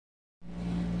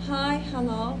Hi,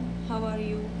 hello, how are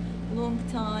you? Long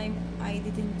time I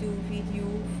didn't do video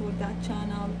for that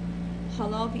channel.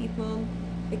 Hello people,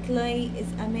 clay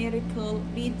is a miracle.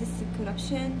 Read the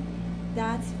description.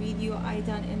 That's video I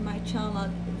done in my channel.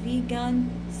 Vegan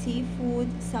seafood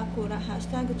sakura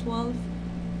 #12.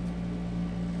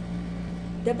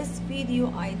 The best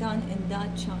video I done in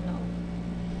that channel.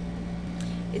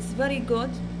 It's very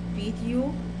good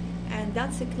video, and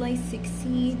that's a clay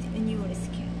succeed in your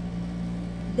skin.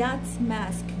 That's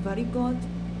mask very good.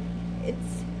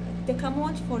 It's the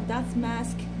command for that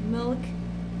mask: milk,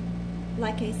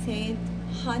 like I said,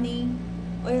 honey,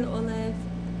 oil olive,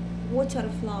 water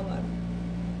flower.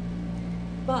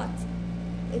 But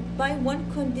by one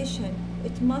condition,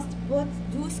 it must put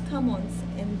those commands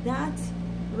in that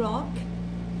rock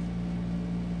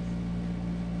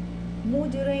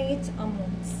moderate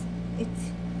amounts.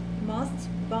 It must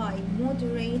buy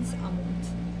moderate amount.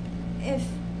 If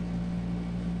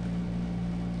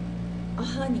a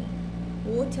honey,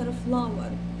 water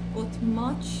flower got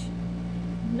much,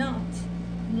 not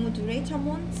moderate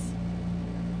amounts,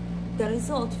 the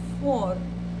result for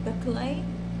the clay,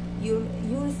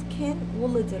 your skin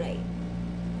will dry.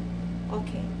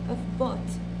 Okay, if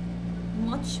bought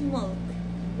much milk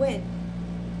with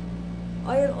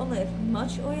oil olive,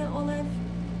 much oil olive,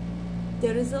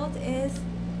 the result is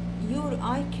your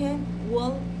icon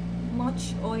will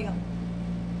much oil.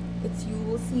 You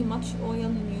will see much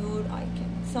oil in your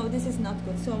icon. So this is not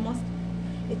good. So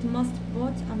it must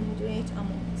put a moderate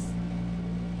amount.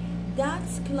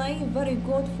 That's clay very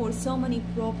good for so many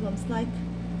problems like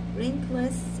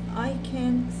wrinkles,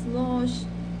 icon, slosh,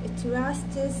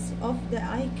 traces of the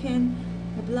icon,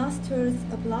 blasters,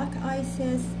 black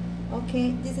ices.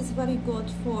 Okay, this is very good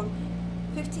for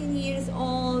 15 years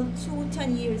old to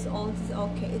 10 years old.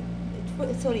 Okay,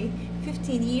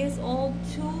 15 years old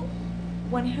to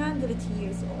 100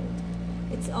 years old.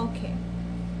 It's okay.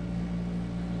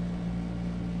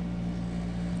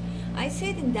 I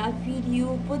said in that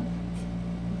video, put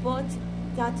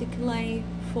that clay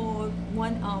for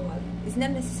 1 hour. It's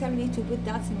not necessarily to put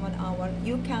that in 1 hour.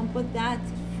 You can put that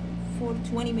for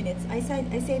 20 minutes. I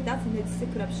said that in the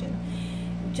description.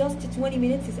 Just 20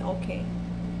 minutes is okay.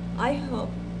 I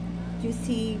hope you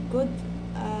see good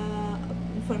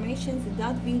information in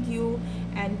that video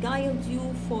and guide you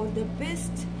for the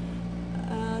best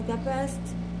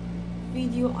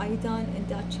video I done in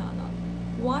that channel.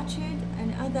 Watch it,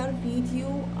 another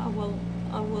video I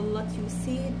will let you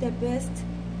see the best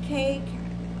cake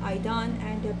I done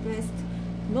and the best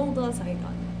noodles I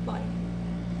done. Bye.